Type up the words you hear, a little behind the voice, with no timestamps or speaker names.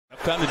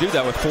Time to do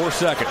that with 4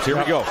 seconds. Here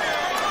we go.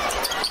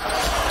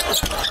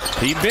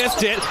 He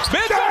missed it.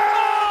 Mitchell!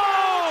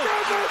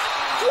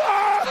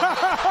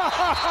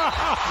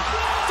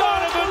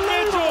 Donovan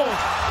Mitchell!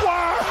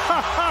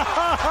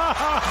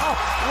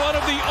 One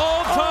of the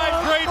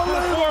all-time great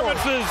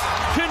performances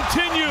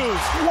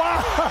continues.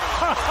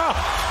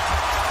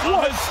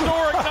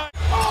 Historic night.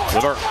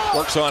 LeVert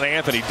works on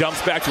Anthony,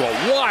 dumps back to a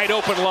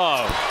wide-open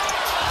Love.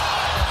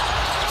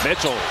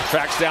 Mitchell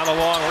tracks down the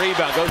long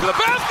rebound, goes to the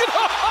basket.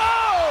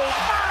 Oh,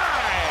 my!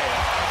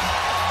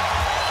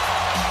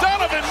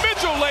 Donovan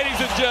Mitchell, ladies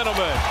and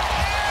gentlemen.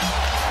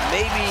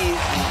 Maybe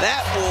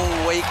that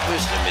will wake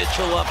Mr.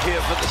 Mitchell up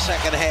here for the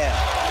second half.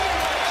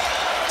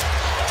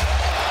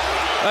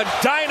 A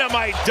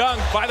dynamite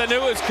dunk by the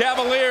newest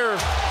Cavalier.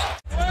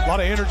 A lot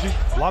of energy,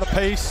 a lot of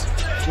pace,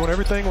 doing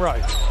everything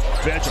right.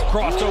 Mitchell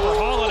crossed over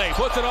Holiday,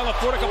 puts it on the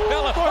floor to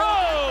Capella.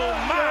 Oh,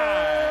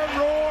 my!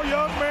 Roar,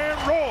 young man,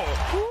 roar.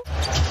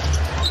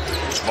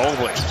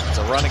 Mobley, it's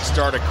a running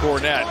start at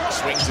Cornette.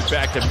 Swings it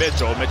back to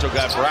Mitchell. Mitchell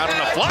got Brown on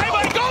the fly,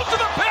 but he goes to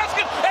the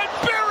basket and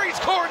buries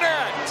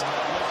Cornette.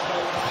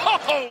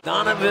 Oh.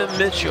 Donovan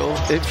Mitchell,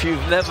 if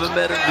you've never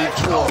met him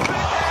before,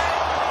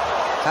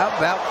 how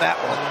about that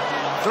one?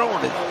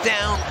 Throwing it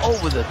down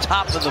over the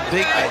top of the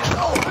big man.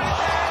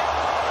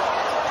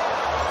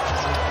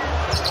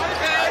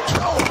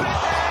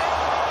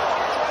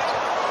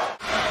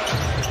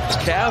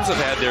 Cavs have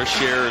had their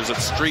shares of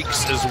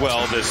streaks as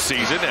well this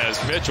season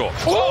as Mitchell.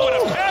 Oh,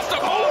 and a pass to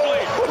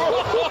Mobley!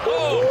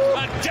 Oh,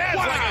 a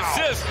dazzling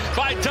assist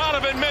by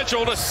Donovan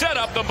Mitchell to set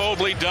up the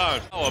Mobley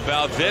dunk. How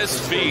about this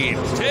feed?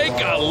 Take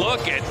a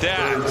look at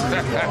that.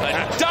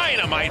 A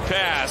dynamite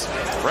pass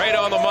right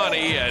on the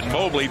money, and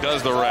Mobley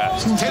does the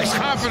rest. It takes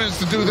confidence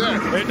to do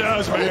that. It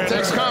does, man. It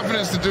takes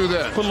confidence to do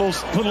that. Put a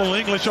little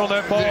English on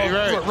that ball,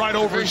 Yeah, right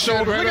over his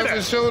shoulder. Right Look over at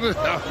his shoulder.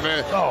 Oh,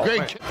 man. Oh, Great.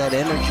 man. That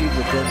energy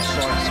that then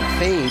starts to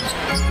fade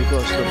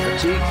because of the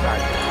fatigue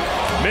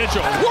factor.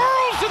 Mitchell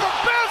whirls to the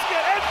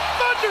basket and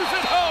thunders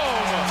it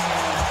home.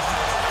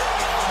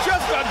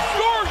 Just a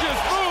gorgeous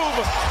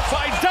move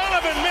by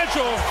Donovan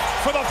Mitchell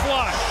for the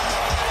flush.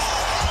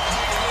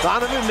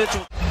 Donovan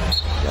Mitchell.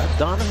 Got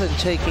Donovan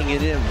taking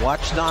it in.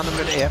 Watch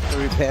Donovan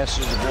after he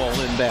passes the ball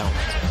inbound.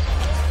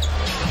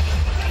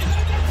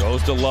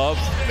 Goes to Love.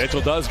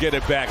 Mitchell does get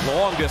it back.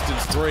 Long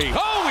distance three.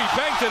 Oh, he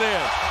banked it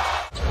in.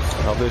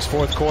 Of this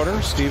fourth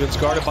quarter, Stevens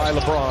guarded by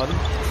LeBron.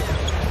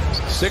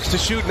 6 to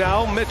shoot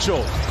now.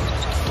 Mitchell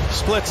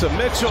splits him.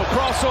 Mitchell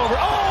crossover.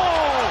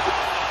 Oh!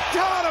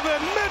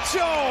 Donovan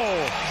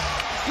Mitchell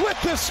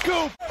with the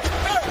scoop.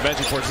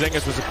 Eventually,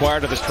 Porzingis was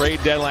acquired at the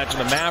trade deadline from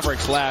the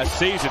Mavericks last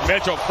season.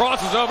 Mitchell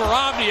crosses over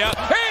Omnia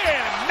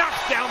and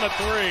knocks down the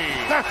three.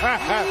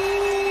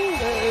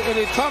 And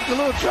he talked a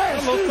little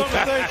trash.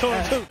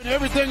 And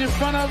everything in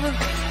front of him.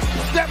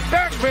 Step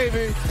back,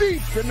 baby.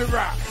 Deep in the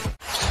rock.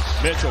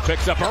 Mitchell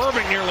picks up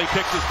Irving, nearly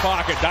picks his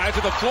pocket, dives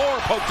to the floor,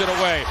 pokes it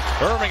away.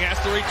 Irving has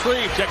to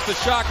retrieve, checks the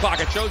shot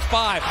clock, it shows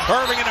 5.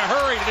 Irving in a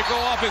hurry, did it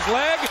go off his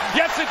leg?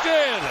 Yes, it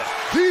did.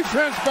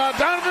 Defense by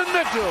Donovan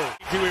Mitchell.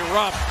 To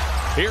erupt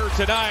here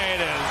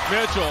tonight as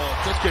Mitchell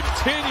just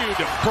continued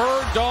to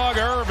bird dog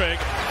Irving,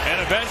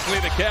 and eventually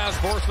the Cavs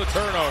force the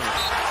turnover.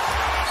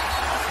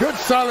 Good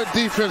solid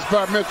defense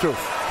by Mitchell.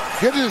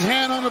 Getting his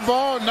hand on the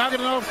ball, knocking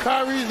it off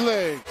Kyrie's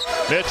leg.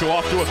 Mitchell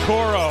off to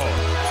Okoro.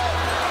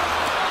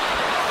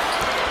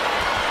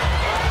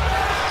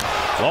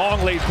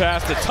 Long lead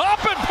pass to top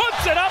and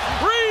puts it up.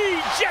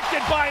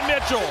 Rejected by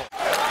Mitchell.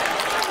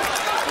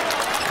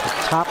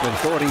 Toppin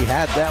thought he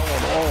had that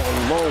one all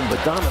alone,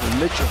 but Donovan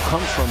Mitchell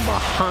comes from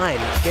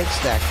behind and gets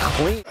that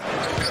clean.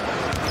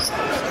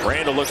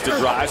 Randall looks to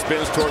drive,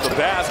 spins toward the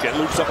basket,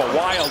 loops up a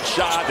wild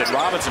shot that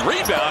Robinson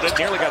rebounded,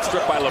 nearly got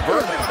stripped by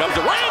LeVert. Comes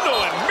to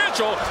Randall, and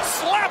Mitchell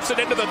slaps it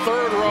into the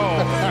third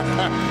row.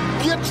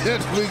 Get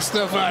that weak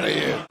stuff out of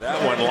here. That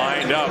one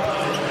lined up,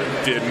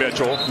 did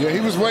Mitchell. Yeah,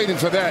 he was waiting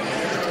for that.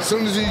 As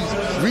soon as he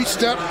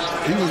reached up,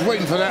 he was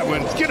waiting for that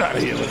one. Get out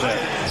of here with that.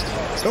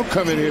 Don't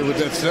come in here with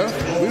that stuff.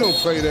 We don't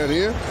play that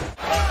here.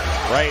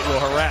 Wright will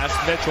harass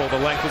Mitchell the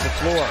length of the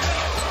floor.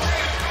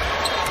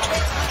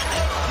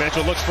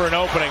 Mitchell looks for an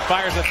opening,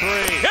 fires a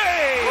three.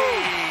 Hey!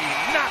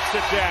 Knocks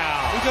it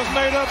down. He just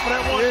made up for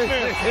that one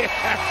miss.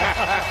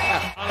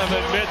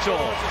 Donovan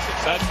Mitchell,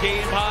 a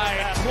game high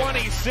at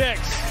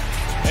 26.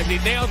 As he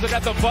nails it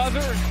at the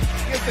buzzer,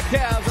 gives the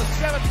Cavs a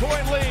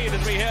 7-point lead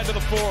as we head to the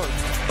fourth.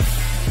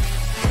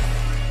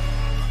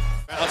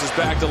 Bounces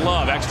back to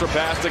Love. Extra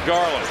pass to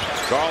Garland.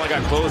 Garland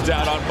got closed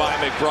out on by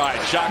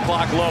McBride. Shot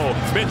clock low.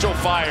 Mitchell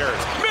fires.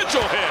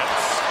 Mitchell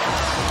hits.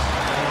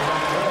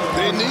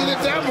 They needed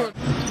that one.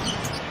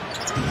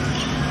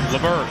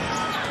 LeVert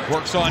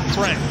works on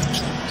Trent.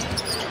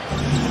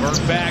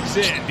 LeVert backs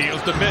in.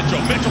 Deals to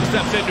Mitchell. Mitchell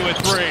steps into a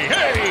three.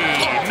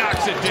 Hey!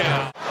 Knocks it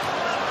down.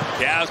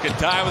 Cavs can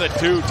tie with a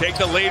 2. Take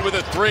the lead with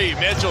a 3.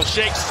 Mitchell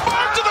shakes.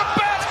 Smart to the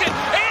basket.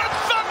 And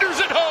thunders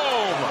it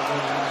home.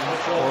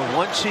 Well,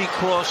 once he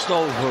crossed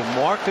over,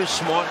 Marcus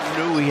Smart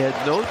knew he had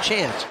no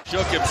chance.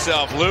 Shook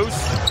himself loose.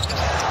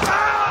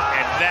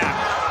 And that.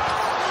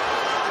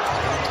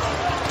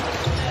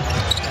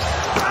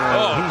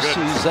 he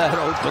sees that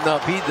open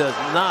up. He does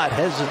not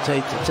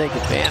hesitate to take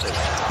advantage.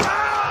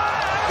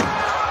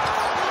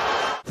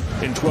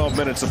 In 12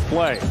 minutes of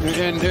play.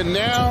 And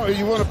now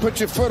you want to put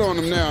your foot on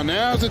him now.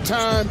 Now's the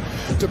time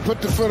to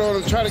put the foot on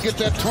him, try to get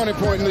that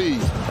 20-point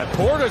lead. That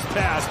Porter's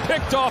pass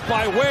picked off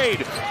by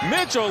Wade.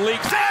 Mitchell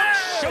leaks out.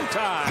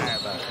 Showtime.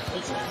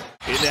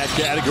 In that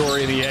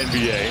category in the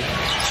NBA.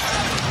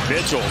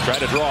 Mitchell tried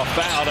to draw a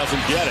foul,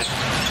 doesn't get it.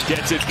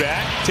 Gets it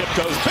back,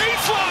 tiptoes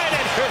baseline,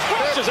 and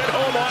crushes it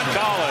home on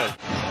Collins.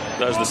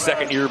 There's the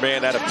second-year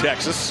man out of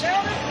Texas.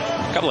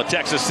 A couple of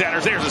Texas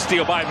centers. There's a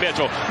steal by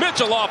Mitchell.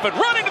 Mitchell off and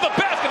running to the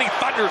basket. He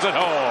thunders it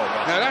home.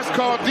 Now that's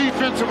called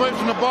defense away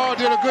from the ball.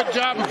 Did a good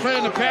job of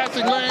playing the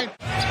passing lane.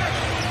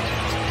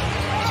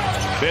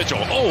 Mitchell,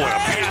 and a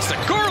pass to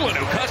Garland,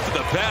 who cuts to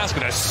the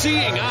basket. A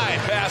seeing eye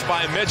pass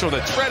by Mitchell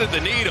that threaded the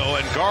needle,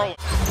 and Garland.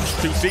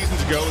 2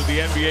 seasons ago was the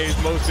NBA's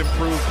most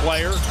improved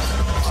player.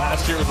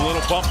 Last year was a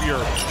little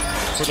bumpier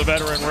for the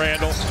veteran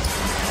Randall.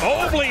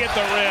 Mobley at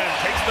the rim,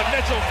 takes the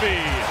Mitchell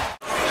feed.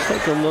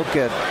 Take a look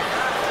at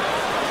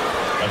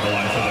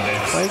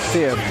right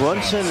there,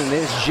 Brunson and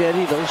there's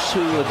Jetty. Those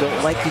two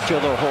don't like each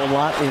other a whole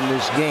lot in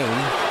this game.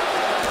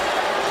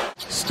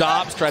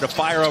 Stops, try to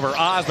fire over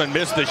Osman,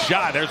 missed the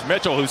shot. There's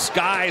Mitchell who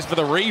skies for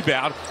the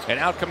rebound. And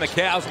out come the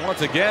Cavs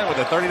once again with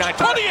a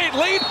 39-28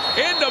 lead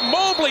into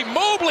Mobley.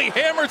 Mobley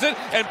hammers it,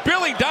 and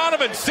Billy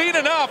Donovan's seen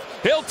enough.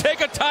 He'll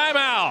take a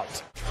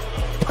timeout.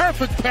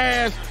 Perfect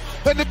pass,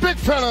 and the big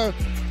fella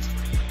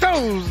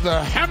throws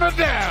the hammer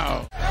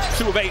down.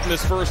 2 of 8 in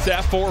this first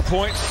half, 4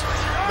 points.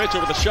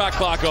 Mitchell with the shot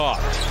clock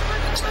off.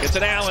 It's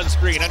an Allen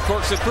screen,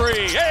 uncorks a 3,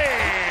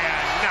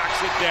 and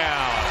knocks it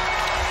down.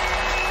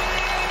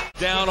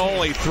 Down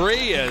only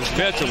 3 as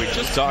Mitchell, we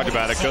just talked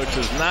about it, coach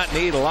does not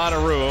need a lot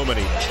of room, and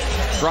he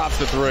drops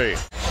the 3.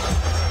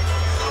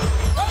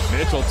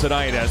 Mitchell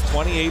tonight has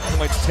 28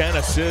 points, 10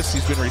 assists.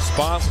 He's been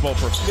responsible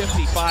for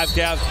 55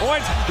 Cavs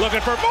points.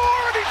 Looking for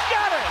more, and he's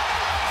got it!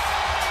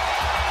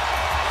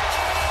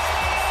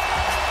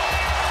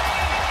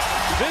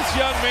 This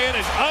young man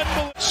is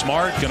unbelievable.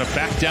 Smart gonna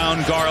back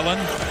down Garland.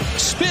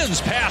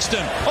 Spins past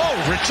him. Oh,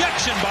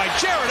 rejection by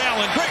Jared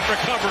Allen. Great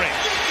recovery.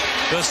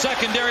 The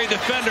secondary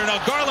defender. Now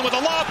Garland with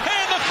a lob.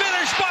 And the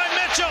finish by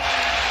Mitchell.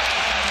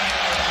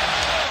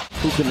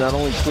 Who can not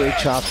only create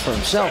shots for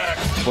himself,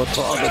 but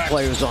for other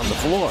players on the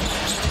floor.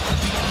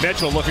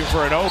 Mitchell looking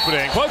for an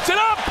opening. Puts it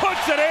up,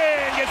 puts it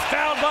in. Gets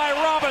fouled by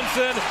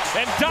Robinson.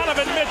 And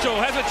Donovan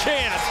Mitchell has a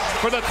chance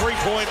for the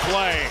 3-point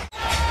play.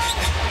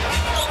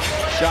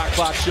 Shot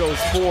clock shows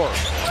 4.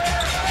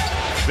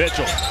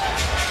 Mitchell,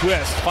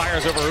 twist,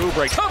 fires over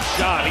Oubre. Tough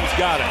shot, he's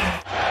got it.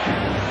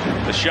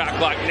 The shot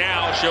clock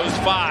now shows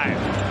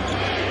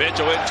 5.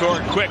 Mitchell in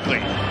toward quickly.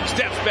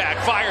 Steps back,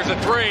 fires a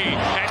 3.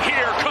 And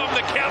here come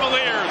the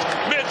Cavaliers.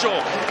 Mitchell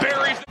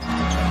buries.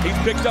 He's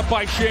picked up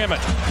by Shaman.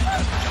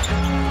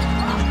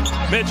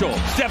 Mitchell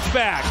steps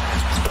back.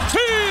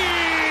 He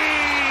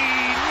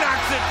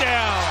knocks it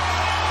down.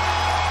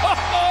 Oh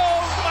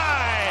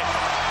my!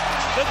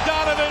 The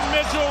Donovan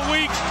Mitchell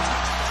week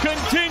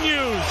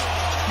continues.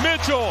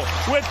 Mitchell,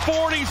 with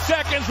 40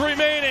 seconds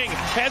remaining,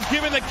 has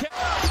given the...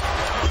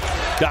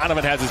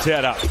 Donovan has his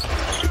head up.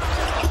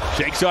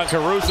 Shakes on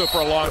Caruso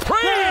for a long 3.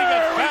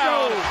 Gets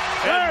fouled.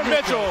 And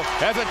Mitchell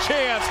has a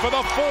chance for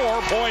the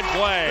 4-point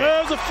play.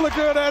 There's a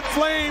flicker of that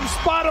flame.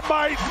 Spot a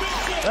bite.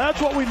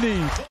 That's what we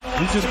need.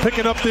 He's just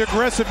picking up the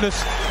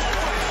aggressiveness.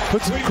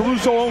 Puts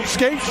Caruso on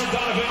skates.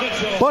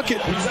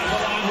 Bucket.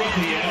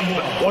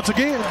 Once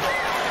again.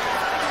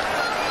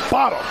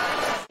 Bottom.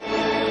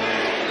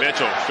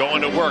 Mitchell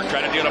going to work,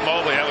 trying to deal to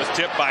Mobley. That was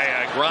tipped by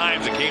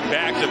Grimes. It came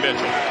back to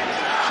Mitchell.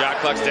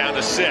 Shot clock's down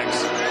to 6.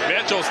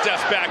 Mitchell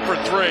steps back for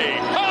 3.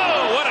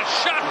 Oh, what a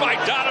shot by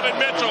Donovan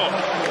Mitchell.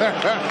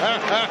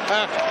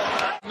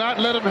 Not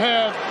let him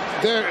have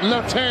their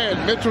left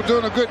hand. Mitchell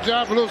doing a good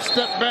job. A little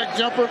step back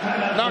jumper.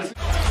 Knocks it.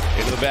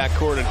 Into the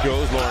backcourt it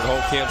goes. Lauren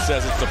Holtkamp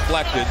says it's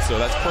deflected, so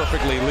that's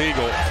perfectly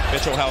legal.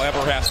 Mitchell, however,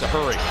 has to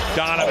hurry.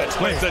 Donovan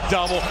splits a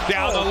double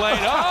down the lane.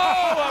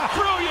 Oh, a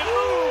brilliant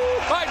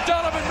move by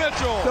Donovan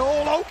Mitchell.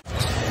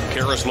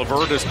 Karis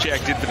LeVert is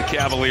checked into the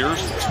Cavaliers.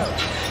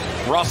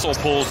 Russell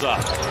pulls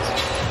up.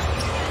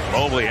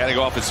 Mobley had to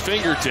go off his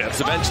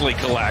fingertips, eventually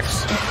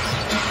collects.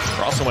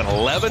 Russell went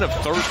 11 of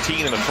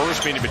 13 in the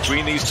first meeting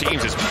between these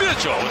teams as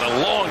Mitchell with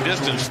a long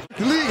distance.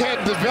 The league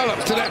had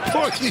developed to that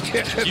point.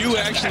 You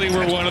actually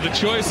were one of the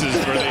choices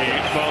for the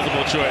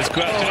multiple choice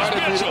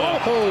questions. Mitchell,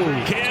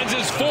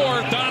 Kansas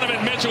 4.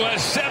 Donovan Mitchell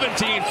has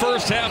 17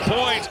 first half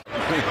points.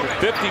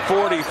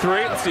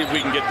 50-43. Let's see if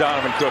we can get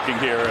Donovan cooking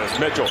here as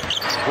Mitchell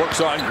works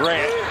on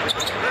Grant.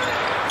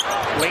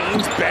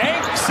 Leans,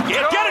 banks,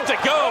 can't get it to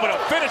go, but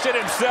he'll finish it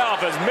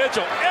himself as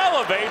Mitchell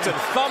elevates and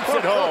thumps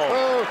it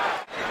home.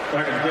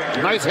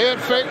 Nice head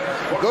fake,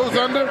 goes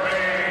under,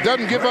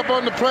 doesn't give up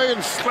on the play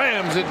and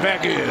slams it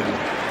back in.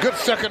 Good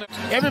second.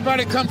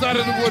 Everybody comes out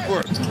of the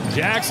woodwork.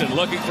 Jackson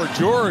looking for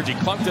George. He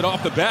clunked it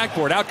off the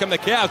backboard. Out come the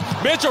Cavs.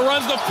 Mitchell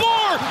runs the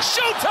floor.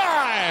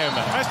 Showtime!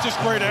 That's just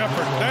great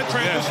effort. That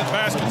transition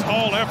basket's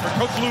all effort.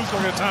 Coach Lou's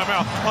going to get a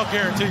timeout. I'll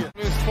guarantee you.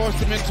 forced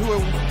him into a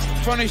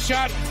funny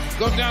shot,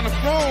 goes down the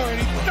floor, and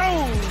he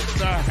throws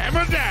the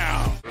hammer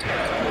down.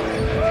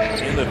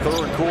 In the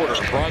third quarter,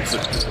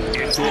 Brunson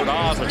toward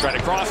Osman, trying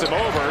to cross him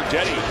over.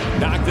 Jetty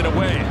knocked it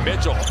away.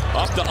 Mitchell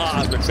up to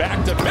Osman,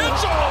 back to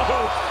Mitchell,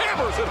 who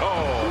hammers it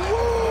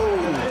home.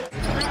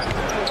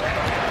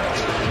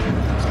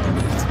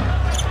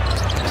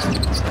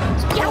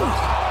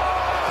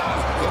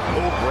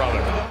 Oh,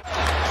 brother.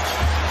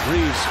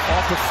 Reeves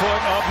off the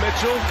foot of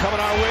Mitchell, coming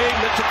our way.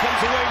 Mitchell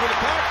comes away with a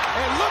pack,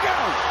 and look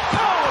out!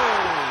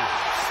 Oh!